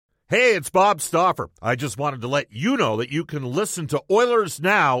Hey, it's Bob Stauffer. I just wanted to let you know that you can listen to Oilers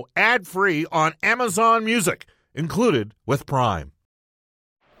Now ad-free on Amazon Music, included with Prime.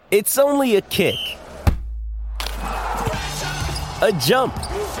 It's only a kick, a jump,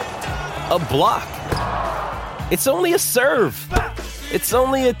 a block. It's only a serve. It's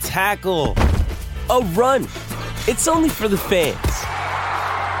only a tackle, a run. It's only for the fans.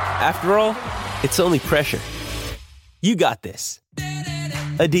 After all, it's only pressure. You got this.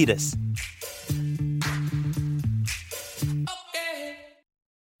 Adidas.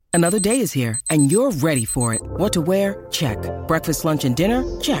 Another day is here, and you're ready for it. What to wear? Check. Breakfast, lunch, and dinner?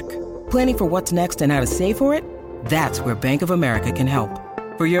 Check. Planning for what's next and how to save for it? That's where Bank of America can help.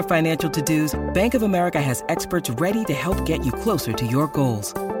 For your financial to-dos, Bank of America has experts ready to help get you closer to your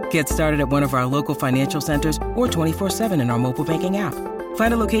goals. Get started at one of our local financial centers or 24/7 in our mobile banking app.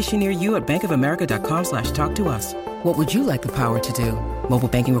 Find a location near you at bankofamerica.com/talktous. What would you like the power to do? Mobile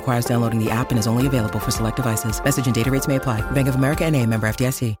banking requires downloading the app and is only available for select devices. Message and data rates may apply. Bank of America N.A., member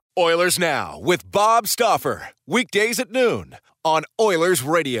FDIC. Oilers Now with Bob Stauffer. Weekdays at noon on Oilers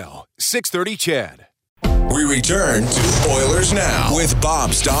Radio, 630 CHED. We return to Oilers Now with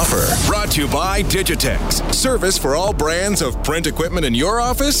Bob Stauffer. Brought to you by Digitex. Service for all brands of print equipment in your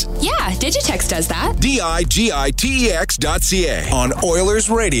office? Yeah, Digitex does that. Digitex.ca on Oilers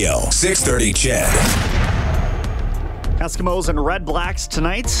Radio, 630 CHED. Eskimos and Red Blacks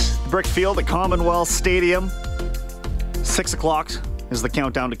tonight. Brick Field at Commonwealth Stadium. 6 o'clock is the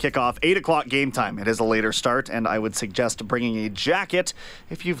countdown to kickoff. 8 o'clock game time. It is a later start, and I would suggest bringing a jacket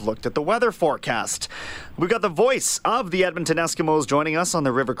if you've looked at the weather forecast. We've got the voice of the Edmonton Eskimos joining us on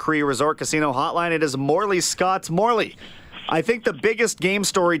the River Cree Resort Casino Hotline. It is Morley Scott. Morley, I think the biggest game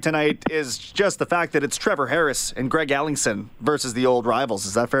story tonight is just the fact that it's Trevor Harris and Greg Ellingson versus the old rivals.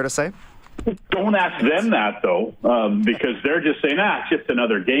 Is that fair to say? Don't ask them that, though, because they're just saying, it's just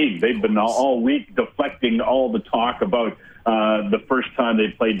another game. They've been all week deflecting all the talk about the first time they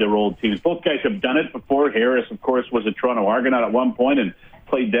played their old teams. Both guys have done it before. Harris, of course, was a Toronto Argonaut at one point and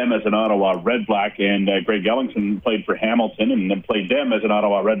played them as an Ottawa Red Black, and Greg Ellingson played for Hamilton and then played them as an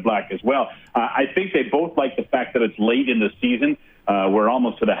Ottawa Red Black as well. I think they both like the fact that it's late in the season. We're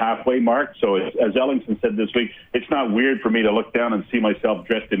almost to the halfway mark, so as Ellingson said this week, it's not weird for me to look down and see myself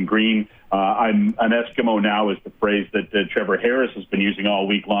dressed in green. I'm an Eskimo now is the phrase that Trevor Harris has been using all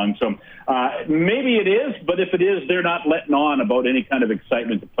week long. So maybe it is, but if it is, they're not letting on about any kind of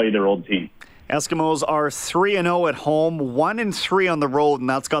excitement to play their old team. Eskimos are 3-0 at home, 1-3 on the road, and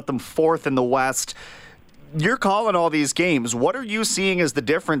that's got them fourth in the West. You're calling all these games. What are you seeing as the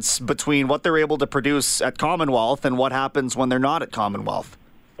difference between what they're able to produce at Commonwealth and what happens when they're not at Commonwealth?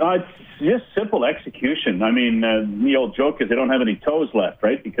 It's just simple execution. I mean, the old joke is they don't have any toes left,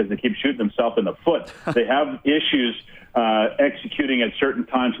 right? Because they keep shooting themselves in the foot. They have issues executing at certain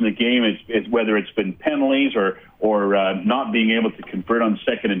times in the game, whether it's been penalties or not being able to convert on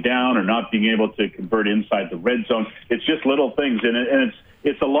second and down or not being able to convert inside the red zone. It's just little things, and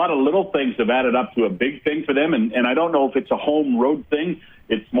it's a lot of little things that have added up to a big thing for them, and I don't know if it's a home-road thing.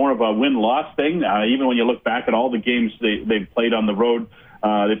 It's more of a win-loss thing. Even when you look back at all the games they've played on the road,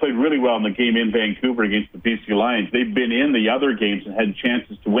 they played really well in the game in Vancouver against the BC Lions. They've been in the other games and had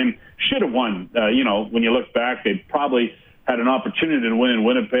chances to win. Should have won. When you look back, they probably had an opportunity to win in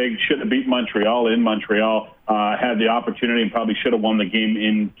Winnipeg, should have beat Montreal in Montreal, had the opportunity and probably should have won the game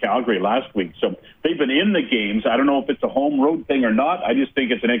in Calgary last week. So they've been in the games. I don't know if it's a home road thing or not. I just think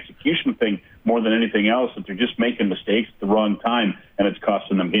it's an execution thing more than anything else, that they're just making mistakes at the wrong time, and it's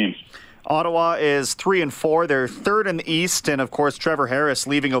costing them games. Ottawa is 3-4. They're third in the East, and of course Trevor Harris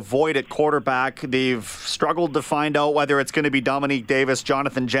leaving a void at quarterback. They've struggled to find out whether it's going to be Dominique Davis,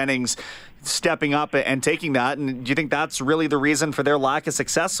 Jonathan Jennings stepping up and taking that. And do you think that's really the reason for their lack of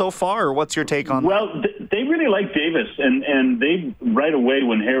success so far, or what's your take on that? Well, they really like Davis, and they right away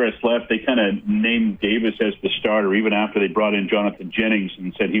when Harris left, they kind of named Davis as the starter, even after they brought in Jonathan Jennings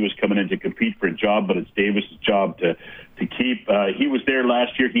and said he was coming in to compete for a job, but it's Davis's job to keep. He was there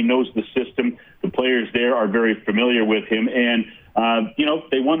last year. He knows the system. The players there are very familiar with him, and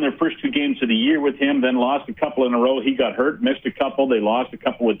they won their first two games of the year with him, then lost a couple in a row. He got hurt, missed a couple. They lost a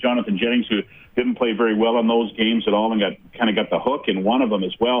couple with Jonathan Jennings, who didn't play very well in those games at all and got the hook in one of them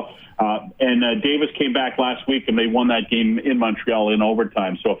as well. And Davis came back last week, and they won that game in Montreal in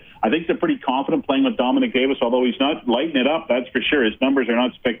overtime. So I think they're pretty confident playing with Dominic Davis, although he's not lighting it up, that's for sure. His numbers are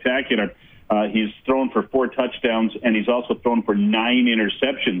not spectacular. He's thrown for 4 touchdowns, and he's also thrown for 9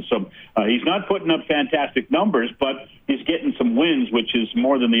 interceptions. So he's not putting up fantastic numbers, but he's getting some wins, which is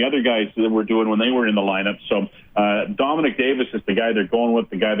more than the other guys that were doing when they were in the lineup. So Dominic Davis is the guy they're going with,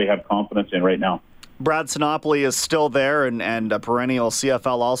 the guy they have confidence in right now. Brad Sinopoli is still there and a perennial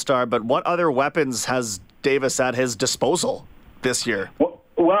CFL All-Star, but what other weapons has Davis at his disposal this year?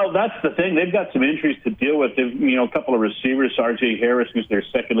 Well, that's the thing. They've got some injuries to deal with. A couple of receivers. R.J. Harris, who's their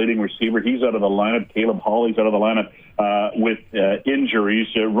second leading receiver, he's out of the lineup. Caleb Hawley's out of the lineup with injuries.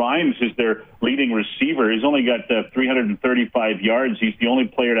 Rhymes is their leading receiver. He's only got 335 yards. He's the only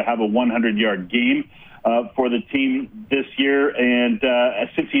player to have a 100-yard game for the team this year. And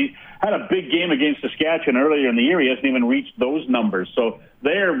since he had a big game against Saskatchewan earlier in the year, he hasn't even reached those numbers. So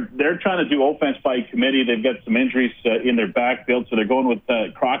they're trying to do offense by committee. They've got some injuries in their backfield, so they're going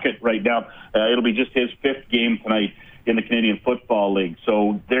with Crockett right now. It'll be just his fifth game tonight in the Canadian Football League.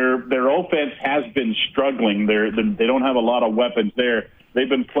 So their offense has been struggling. They don't have a lot of weapons there. They've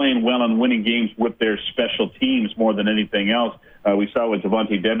been playing well and winning games with their special teams more than anything else. We saw what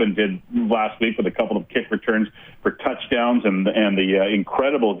Devontae Debin did last week with a couple of kick returns for touchdowns and the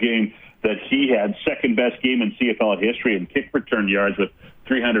incredible game that he had, second best game in CFL history in kick return yards with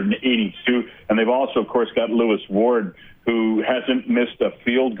 382. And they've also, of course, got Lewis Ward, who hasn't missed a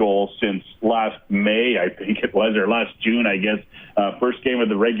field goal since last May, I think it was, or last June, I guess. First game of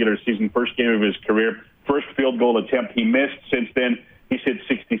the regular season, first game of his career, first field goal attempt he missed. Since then, he's hit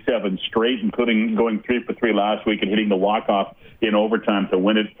 67 straight, including going 3 for 3 last week and hitting the walk-off in overtime to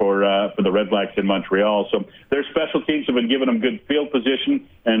win it for the Redblacks in Montreal. So their special teams have been giving them good field position,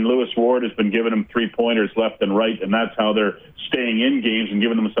 and Lewis Ward has been giving them three-pointers left and right, and that's how they're staying in games and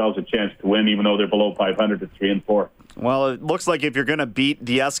giving themselves a chance to win, even though they're below 500 at 3-4. Well, it looks like if you're going to beat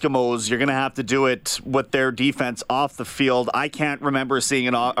the Eskimos, you're going to have to do it with their defense off the field. I can't remember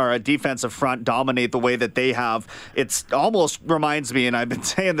seeing a defensive front dominate the way that they have. It almost reminds me, and I've been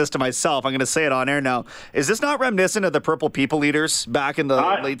saying this to myself, I'm going to say it on air now, is this not reminiscent of the Purple People Eaters back in the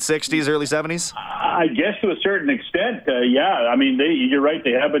late 60s, early 70s? I guess to a certain extent, yeah. I mean, you're right.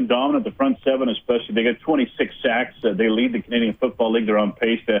 They have been dominant, the front seven especially. They got 26 sacks. They lead the Canadian Football League. They're on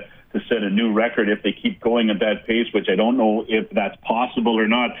pace to set a new record if they keep going at that pace, which I don't know if that's possible or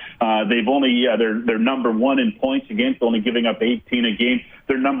not. They've only they're number one in points against, only giving up 18 a game.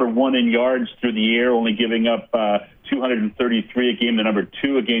 They're number one in yards through the air, only giving up 233 a game. They're number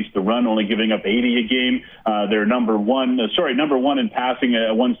two against the run, only giving up 80 a game. They're number one in passing,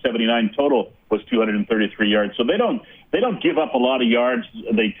 179 total was 233 yards. So they don't give up a lot of yards.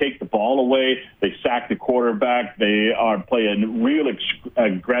 They take the ball away. They sack the quarterback. They are playing a real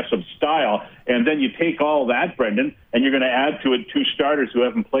aggressive style. And then you take all that, Brendan, and you're going to add to it two starters who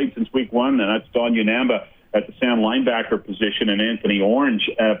haven't played since week one, and that's Don Unamba at the Sam linebacker position and Anthony Orange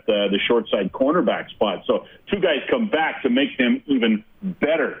at the short side cornerback spot. So two guys come back to make them even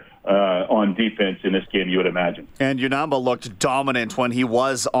better on defense in this game, you would imagine. And Unamba looked dominant when he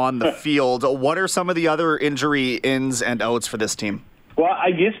was on the field. What are some of the other injury ins and outs for this team? Well,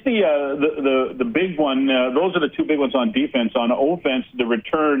 I guess the big one, those are the two big ones on defense. On offense, the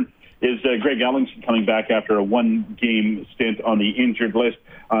return is Greg Ellingson coming back after a one-game stint on the injured list.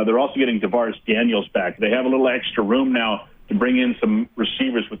 They're also getting DeVaris Daniels back. They have a little extra room now to bring in some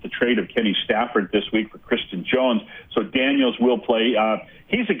receivers with the trade of Kenny Stafford this week for Christian Jones. So Daniels will play.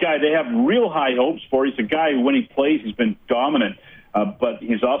 He's a guy they have real high hopes for. He's a guy who, when he plays, he's been dominant. But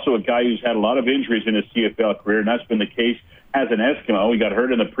he's also a guy who's had a lot of injuries in his CFL career, and that's been the case as an Eskimo. He got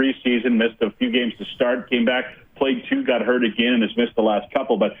hurt in the preseason, missed a few games to start, came back, played two, got hurt again, and has missed the last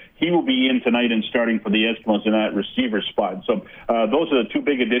couple. But he will be in tonight and starting for the Eskimos in that receiver spot. So those are the two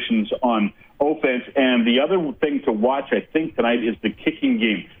big additions on offense. And the other thing to watch, I think, tonight is the kicking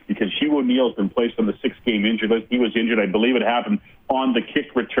game, because Hugh O'Neill's been placed on the 6-game injured list. He was injured, I believe it happened on the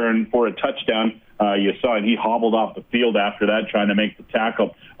kick return for a touchdown. You saw it. He hobbled off the field after that, trying to make the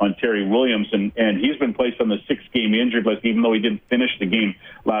tackle on Terry Williams. And he's been placed on the 6-game injured list, even though he didn't finish the game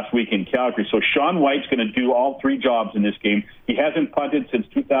last week in Calgary. So Sean White's going to do all three jobs in this game. He hasn't punted since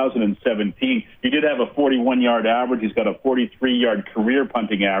 2017. He did have a 41-yard average. He's got a 43-yard career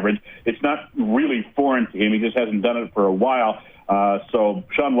punting average. It's not really foreign to him. He just hasn't done it for a while. So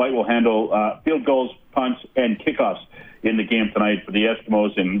Sean White will handle field goals, punts, and kickoffs in the game tonight for the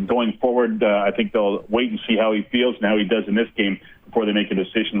Eskimos. And going forward, I think they'll wait and see how he feels and how he does in this game before they make a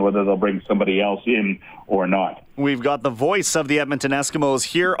decision whether they'll bring somebody else in or not. We've got the voice of the Edmonton Eskimos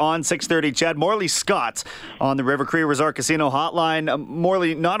here on 630 CHED, Morley Scott on the River Cree Resort Casino hotline.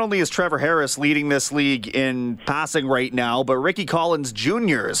 Morley, not only is Trevor Harris leading this league in passing right now, but Ricky Collins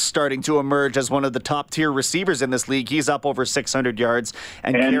Jr. is starting to emerge as one of the top-tier receivers in this league. He's up over 600 yards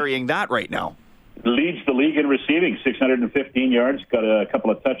and carrying that right now. leads the league in receiving, 615 yards, got a couple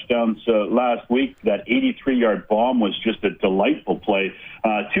of touchdowns last week. That 83-yard bomb was just a delightful play.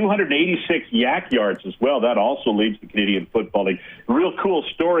 286 yak yards as well. That also leads the Canadian Football League. Real cool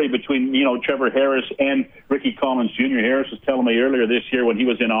story between, Trevor Harris and Ricky Collins Jr. Harris was telling me earlier this year when he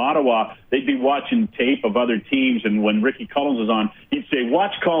was in Ottawa, they'd be watching tape of other teams, and when Ricky Collins was on, he'd say,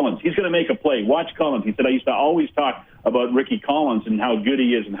 "Watch Collins. He's going to make a play. Watch Collins." He said, "I used to always talk about Ricky Collins and how good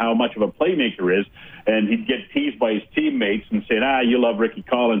he is and how much of a playmaker is." And he'd get teased by his teammates and say, "You love Ricky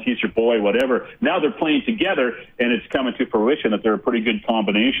Collins. He's your boy," whatever. Now they're playing together, and it's coming to fruition that they're a pretty good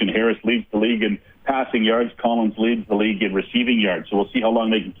combination. Harris leads the league in passing yards. Collins leads the league in receiving yards. So we'll see how long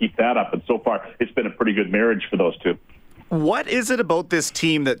they can keep that up. And so far, it's been a pretty good marriage for those two. What is it about this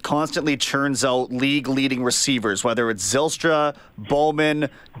team that constantly churns out league-leading receivers, whether it's Zylstra, Bowman,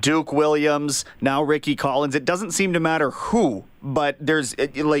 Duke Williams, now Ricky Collins? It doesn't seem to matter who, but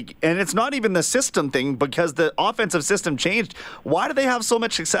and it's not even the system thing because the offensive system changed. Why do they have so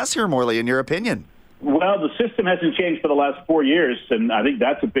much success here, Morley, in your opinion? Well, the system hasn't changed for the last 4 years, and I think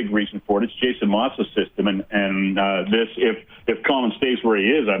that's a big reason for it. It's Jason Moss's system, and if Collins stays where he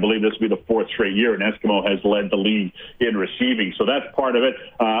is, I believe this will be the fourth straight year, and Eskimo has led the league in receiving. So that's part of it.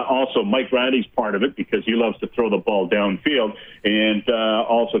 Also, Mike Riley's part of it because he loves to throw the ball downfield, and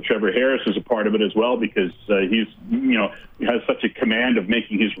also Trevor Harris is a part of it as well because he's has such a command of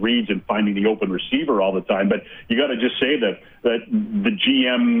making his reads and finding the open receiver all the time. But you got to just say that the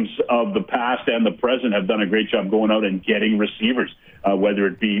GMs of the past and the present have done a great job going out and getting receivers, whether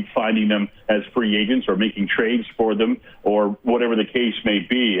it be finding them as free agents or making trades for them or whatever the case may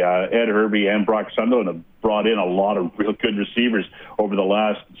be. Ed Hervey and Brock Sunderland have brought in a lot of real good receivers over the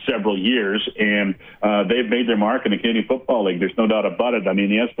last several years, and they've made their mark in the Canadian Football League. There's no doubt about it. I mean,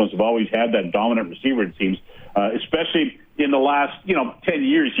 the Eskimos have always had that dominant receiver, it seems, especially in the last 10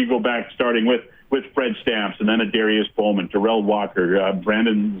 years. You go back starting with Fred Stamps and then a Darius Bowman, Darrell Walker,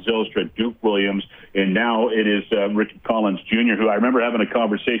 Brandon Zylstra, Duke Williams, and now it is Ricky Collins Jr., who I remember having a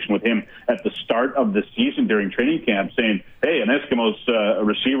conversation with him at the start of the season during training camp saying, hey, an Eskimos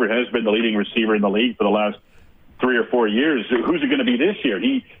receiver has been the leading receiver in the league for the last 3 or 4 years. Who's it going to be this year?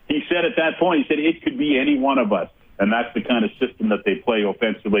 He said at that point, he said, it could be any one of us. And that's the kind of system that they play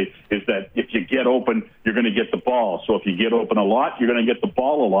offensively, is that if you get open, you're going to get the ball. So if you get open a lot, you're going to get the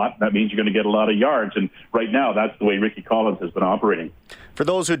ball a lot. That means you're going to get a lot of yards. And right now, that's the way Ricky Collins has been operating. For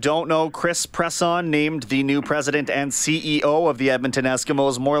those who don't know, Chris Presson named the new president and CEO of the Edmonton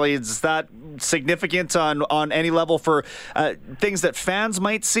Eskimos. Morley, is that significant on any level for things that fans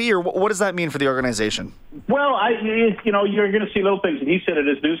might see, or what does that mean for the organization? Well, you're going to see little things, and he said at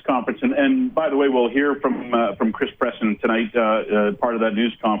his news conference. And by the way, we'll hear from Chris Presson tonight, part of that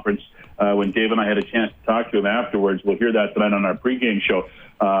news conference. When Dave and I had a chance to talk to him afterwards, we'll hear that tonight on our pregame show.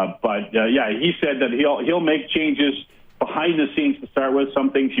 But he said that he'll make changes behind the scenes to start with.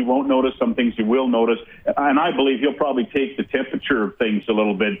 Some things you won't notice, some things you will notice. And I believe he'll probably take the temperature of things a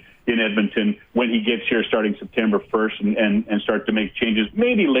little bit in Edmonton when he gets here starting September 1st and start to make changes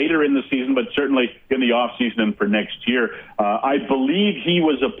maybe later in the season, but certainly in the off season and for next year. I believe he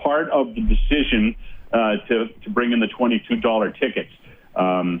was a part of the decision to bring in the $22 tickets.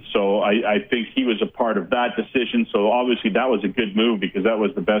 So I think he was a part of that decision. So obviously that was a good move because that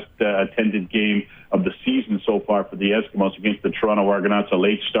was the best attended game of the season so far for the Eskimos against the Toronto Argonauts, a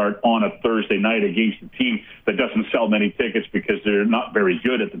late start on a Thursday night against a team that doesn't sell many tickets because they're not very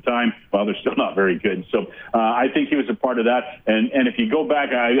good at the time. Well, they're still not very good. So I think he was a part of that. And if you go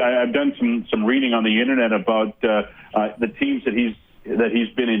back, I've done some reading on the internet about the teams that he's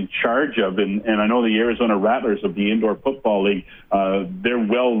been in charge of, and I know the Arizona Rattlers of the Indoor Football League, they're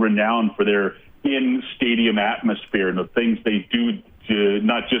well renowned for their in-stadium atmosphere and the things they do to,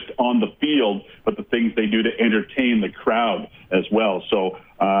 not just on the field, but the things they do to entertain the crowd as well. So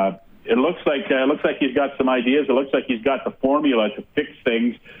it looks like he's got some ideas. It looks like he's got the formula to fix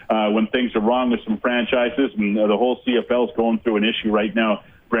things when things are wrong with some franchises, and the whole CFL is going through an issue right now,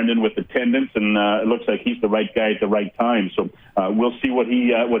 Brendan, with attendance, and it looks like he's the right guy at the right time. So we'll see what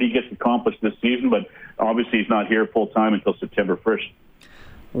he gets accomplished this season, but obviously he's not here full time until September 1st.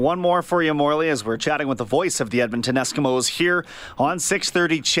 One more for you, Morley, as we're chatting with the voice of the Edmonton Eskimos here on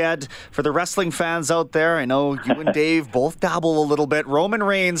 630 CHED. For the wrestling fans out there, I know you and Dave both dabble a little bit. Roman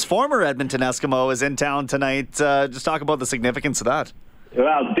Reigns, former Edmonton Eskimo, is in town tonight. Just talk about the significance of that.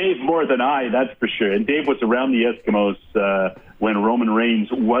 Well, Dave more than I, that's for sure. And Dave was around the Eskimos when Roman Reigns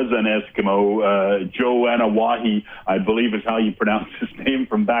was an Eskimo. Joe Anawahi, I believe is how you pronounce his name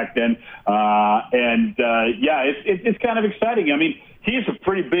from back then. It's kind of exciting. I mean, he's a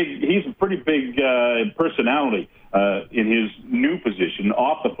pretty big personality in his new position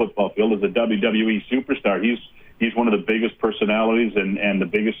off the football field as a WWE superstar. He's one of the biggest personalities and the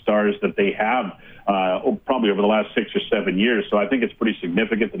biggest stars that they have probably over the last 6 or 7 years. So I think it's pretty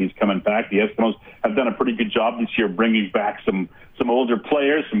significant that he's coming back. The Eskimos have done a pretty good job this year bringing back some older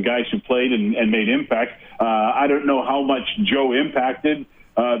players, some guys who played and made impact. I don't know how much Joe impacted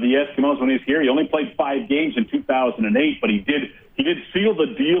the Eskimos when he was here. He only played 5 games in 2008, but he did seal the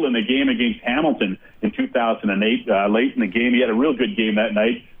deal in the game against Hamilton in 2008. Late in the game, he had a real good game that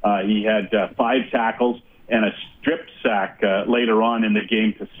night. He had 5 tackles and a strip sack later on in the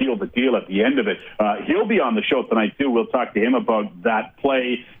game to seal the deal at the end of it. He'll be on the show tonight, too. We'll talk to him about that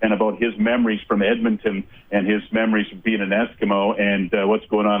play and about his memories from Edmonton and his memories of being an Eskimo and what's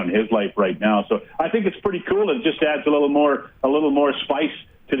going on in his life right now. So I think it's pretty cool. It just adds a little more spice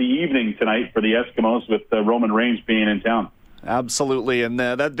to the evening tonight for the Eskimos with Roman Reigns being in town. Absolutely, and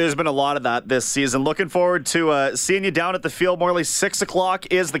there's been a lot of that this season. Looking forward to seeing you down at the field, Morley. 6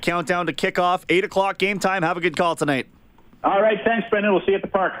 o'clock is the countdown to kickoff. 8 o'clock game time. Have a good call tonight. All right, thanks, Brendan. We'll see you at the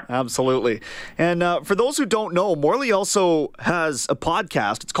park. Absolutely. And for those who don't know, Morley also has a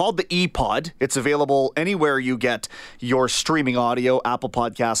podcast. It's called The E-Pod. It's available anywhere you get your streaming audio, Apple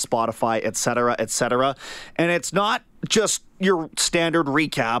Podcasts, Spotify, etc., etc. And it's not just your standard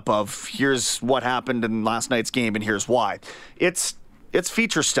recap of here's what happened in last night's game and here's why. It's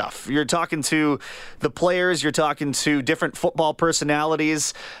feature stuff. You're talking to the players. You're talking to different football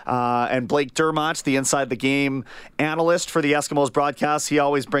personalities. And Blake Dermott, the Inside the Game analyst for the Eskimos broadcast, he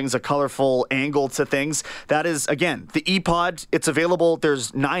always brings a colorful angle to things. That is, again, the E-Pod. It's available.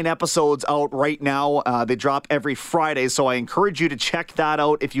 There's 9 episodes out right now. They drop every Friday, so I encourage you to check that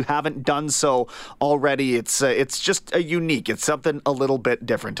out if you haven't done so already. It's just a unique. It's something a little bit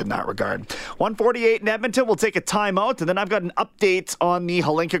different in that regard. 1:48 in Edmonton. We'll take a timeout, and then I've got an update on the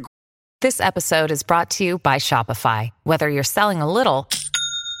Holinka. This episode is brought to you by Shopify. Whether you're selling a little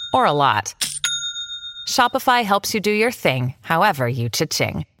or a lot, Shopify helps you do your thing, however you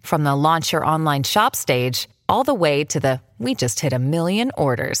cha-ching. From the launch your online shop stage, all the way to the we just hit 1 million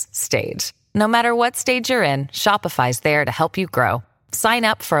orders stage. No matter what stage you're in, Shopify's there to help you grow. Sign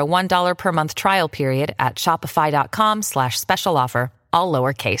up for a $1 per month trial period at shopify.com/special offer, all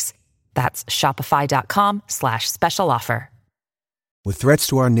lowercase. That's shopify.com/special offer. With threats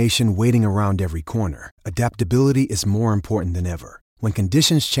to our nation waiting around every corner, adaptability is more important than ever. When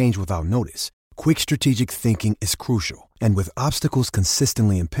conditions change without notice, quick strategic thinking is crucial. And with obstacles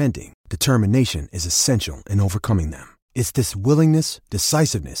consistently impending, determination is essential in overcoming them. It's this willingness,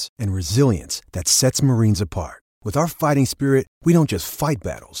 decisiveness, and resilience that sets Marines apart. With our fighting spirit, we don't just fight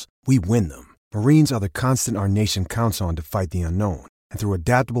battles, we win them. Marines are the constant our nation counts on to fight the unknown. And through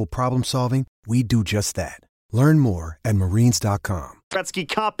adaptable problem solving, we do just that. Learn more at marines.com. Gretzky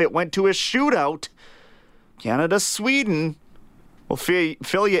Cup, it went to a shootout. Canada, Sweden. We'll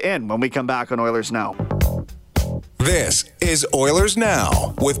fill you in when we come back on Oilers Now. This is Oilers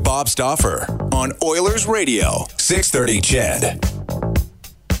Now with Bob Stauffer on Oilers Radio, 630 CHED.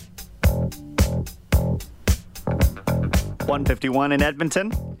 1:51 in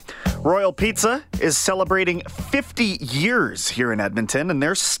Edmonton. Royal Pizza is celebrating 50 years here in Edmonton, and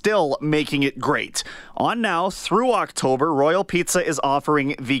they're still making it great. On now through October, Royal Pizza is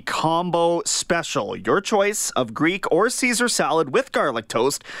offering the Combo Special. Your choice of Greek or Caesar salad with garlic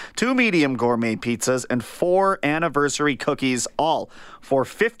toast, 2 medium gourmet pizzas, and 4 anniversary cookies, all for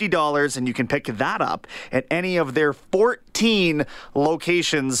 $50, and you can pick that up at any of their 14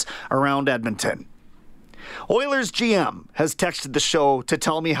 locations around Edmonton. Oilers GM has texted the show to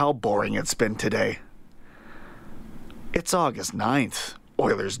tell me how boring it's been today. It's August 9th,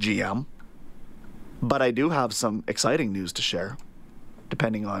 Oilers GM. But I do have some exciting news to share,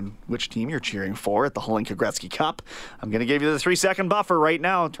 depending on which team you're cheering for at the Holinka Gretzky Cup. I'm going to give you the 3-second buffer right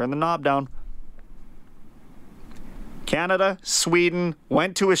now. Turn the knob down. Canada, Sweden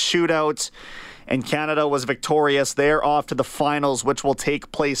went to a shootout, and Canada was victorious. They're off to the finals, which will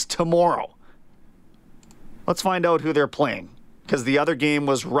take place tomorrow. Let's find out who they're playing, because the other game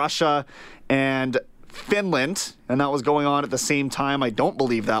was Russia and Finland, and that was going on at the same time. I don't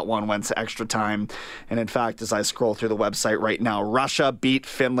believe that one went to extra time. And in fact, as I scroll through the website right now, Russia beat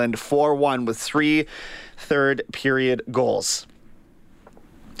Finland 4-1 with 3 third-period goals.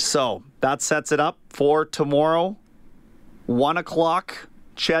 So that sets it up for tomorrow, 1 o'clock,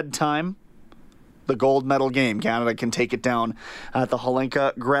 CHED time. The gold medal game. Canada can take it down at the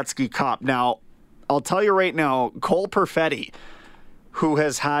Holinka Gretzky Cup. Now, I'll tell you right now, Cole Perfetti, who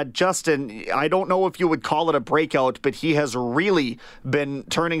has had I don't know if you would call it a breakout, but he has really been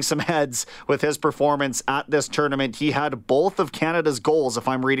turning some heads with his performance at this tournament. He had both of Canada's goals, if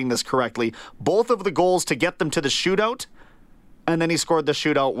I'm reading this correctly, both of the goals to get them to the shootout, and then he scored the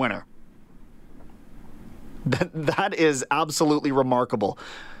shootout winner. That is absolutely remarkable.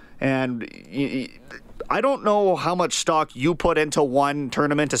 And I don't know how much stock you put into one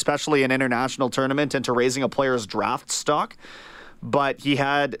tournament, especially an international tournament, into raising a player's draft stock. But he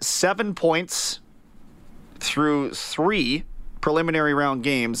had 7 points through 3 preliminary round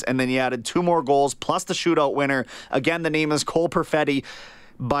games, and then he added 2 more goals plus the shootout winner. Again, the name is Cole Perfetti.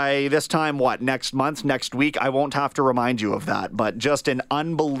 By this time, next month, next week, I won't have to remind you of that, but just an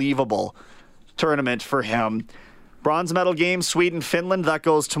unbelievable tournament for him. Bronze medal game, Sweden-Finland. That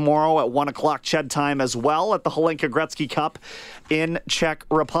goes tomorrow at 1 o'clock Ched time as well at the Hlinka Gretzky Cup in Czech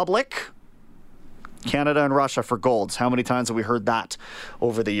Republic. Canada and Russia for golds. How many times have we heard that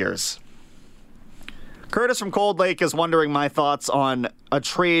over the years? Curtis from Cold Lake is wondering my thoughts on a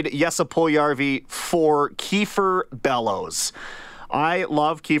trade Jesse Puljujärvi for Kiefer Bellows. I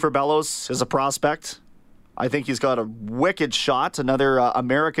love Kiefer Bellows as a prospect. I think he's got a wicked shot, another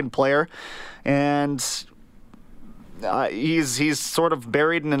American player. And he's sort of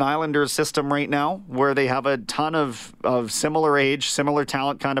buried in an Islanders system right now where they have a ton of similar age, similar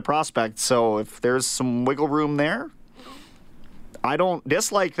talent kind of prospects. So if there's some wiggle room there, I don't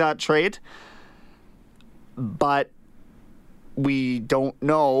dislike that trade. But we don't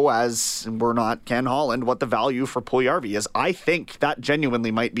know, as we're not Ken Holland, what the value for Puljujärvi is. I think that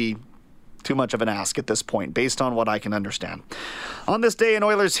genuinely might be too much of an ask at this point, based on what I can understand. On this day in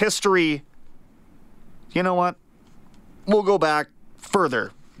Oilers history, you know what? We'll go back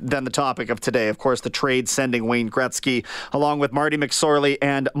further than the topic of today. Of course, the trade sending Wayne Gretzky, along with Marty McSorley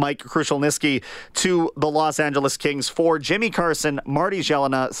and Mike Krushelnyski, to the Los Angeles Kings for Jimmy Carson, Marty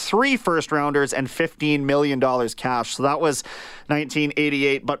Gelinas, 3 first-rounders, and $15 million cash. So that was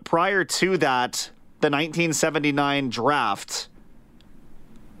 1988. But prior to that, the 1979 draft,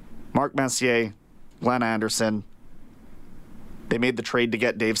 Mark Messier, Glenn Anderson, they made the trade to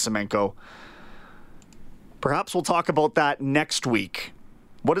get Dave Semenko. Perhaps we'll talk about that next week.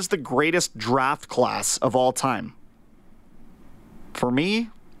 What is the greatest draft class of all time? For me,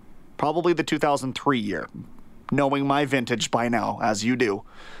 probably the 2003 year. Knowing my vintage by now, as you do.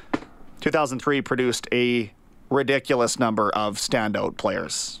 2003 produced a ridiculous number of standout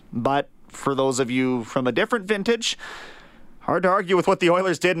players. But for those of you from a different vintage, hard to argue with what the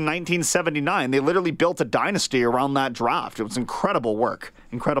Oilers did in 1979. They literally built a dynasty around that draft. It was incredible work.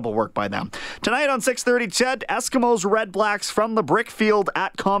 Incredible work by them. Tonight on 6:30, Ched, Eskimos Red Blacks from the Brick Field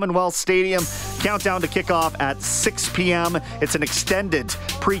at Commonwealth Stadium. Countdown to kickoff at 6 p.m. It's an extended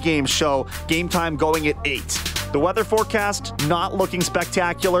pregame show. Game time going at 8. The weather forecast, not looking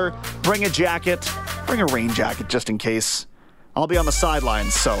spectacular. Bring a jacket. Bring a rain jacket just in case. I'll be on the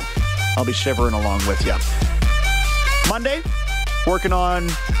sidelines, so I'll be shivering along with you. Monday, working on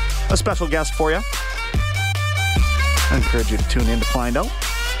a special guest for you. I encourage you to tune in to find out.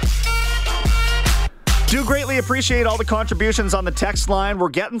 Do greatly appreciate all the contributions on the text line. We're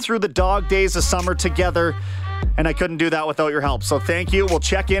getting through the dog days of summer together, and I couldn't do that without your help. So thank you. We'll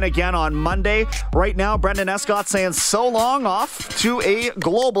check in again on Monday. Right now, Brendan Escott saying so long, off to a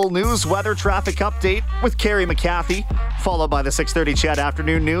global news weather traffic update with Carrie McCarthy, followed by the 6:30 Ched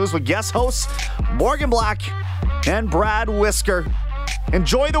Afternoon News with guest hosts Morgan Black and Brad Whisker.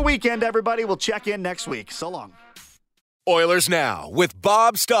 Enjoy the weekend, everybody. We'll check in next week. So long. Oilers Now with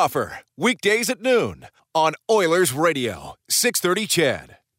Bob Stauffer. Weekdays at noon on Oilers Radio, 630 Ched.